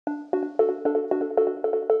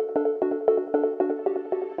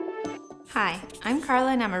Hi, I'm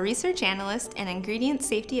Carla and I'm a research analyst and ingredient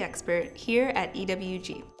safety expert here at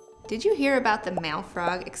EWG. Did you hear about the male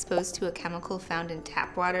frog exposed to a chemical found in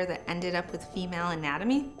tap water that ended up with female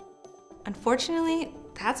anatomy? Unfortunately,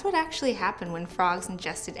 that's what actually happened when frogs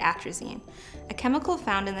ingested atrazine, a chemical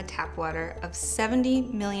found in the tap water of 70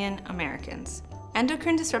 million Americans.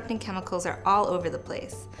 Endocrine disrupting chemicals are all over the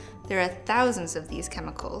place. There are thousands of these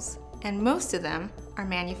chemicals, and most of them are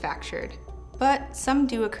manufactured. But some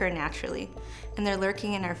do occur naturally, and they're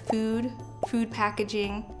lurking in our food, food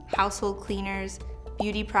packaging, household cleaners,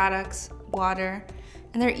 beauty products, water,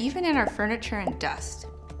 and they're even in our furniture and dust.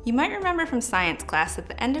 You might remember from science class that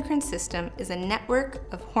the endocrine system is a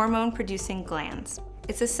network of hormone-producing glands.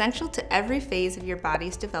 It's essential to every phase of your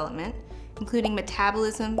body's development, including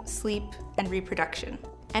metabolism, sleep, and reproduction.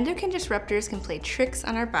 Endocrine disruptors can play tricks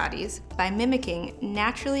on our bodies by mimicking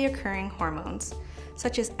naturally occurring hormones,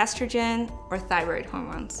 such as estrogen or thyroid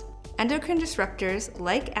hormones. Endocrine disruptors,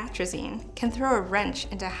 like atrazine, can throw a wrench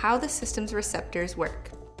into how the system's receptors work.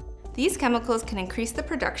 These chemicals can increase the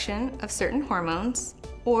production of certain hormones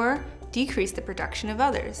or decrease the production of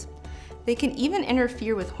others. They can even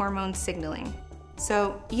interfere with hormone signaling.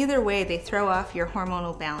 So either way, they throw off your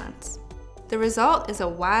hormonal balance. The result is a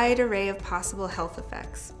wide array of possible health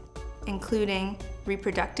effects, including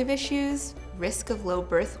reproductive issues, risk of low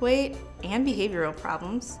birth weight and behavioral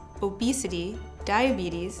problems, obesity,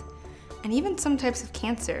 diabetes, and even some types of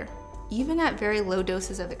cancer, even at very low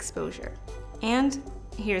doses of exposure. And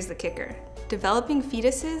here's the kicker: developing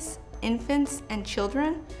fetuses, infants, and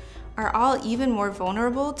children are all even more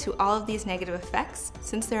vulnerable to all of these negative effects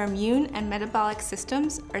since their immune and metabolic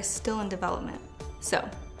systems are still in development. So,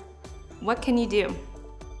 what can you do?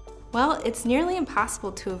 Well, it's nearly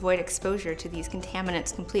impossible to avoid exposure to these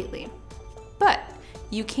contaminants completely. But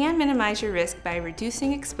you can minimize your risk by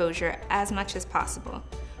reducing exposure as much as possible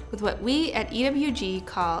with what we at EWG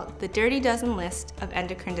call the Dirty Dozen list of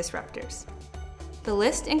endocrine disruptors. The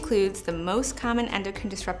list includes the most common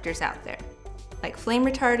endocrine disruptors out there, like flame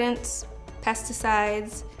retardants,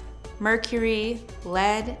 pesticides, mercury,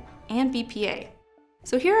 lead, and BPA.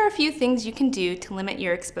 So here are a few things you can do to limit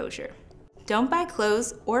your exposure. Don't buy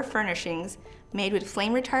clothes or furnishings made with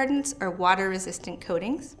flame retardants or water-resistant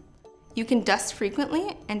coatings. You can dust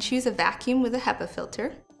frequently and choose a vacuum with a HEPA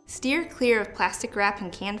filter. Steer clear of plastic wrap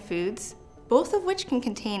and canned foods, both of which can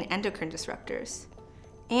contain endocrine disruptors.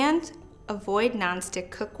 And avoid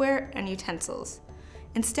non-stick cookware and utensils.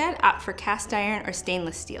 Instead, opt for cast iron or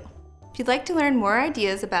stainless steel. If you'd like to learn more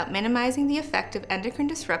ideas about minimizing the effect of endocrine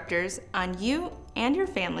disruptors on you and your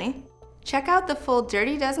family, check out the full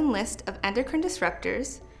Dirty Dozen list of endocrine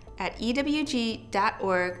disruptors at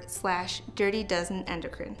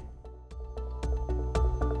ewg.org/dirtydozενendocrine.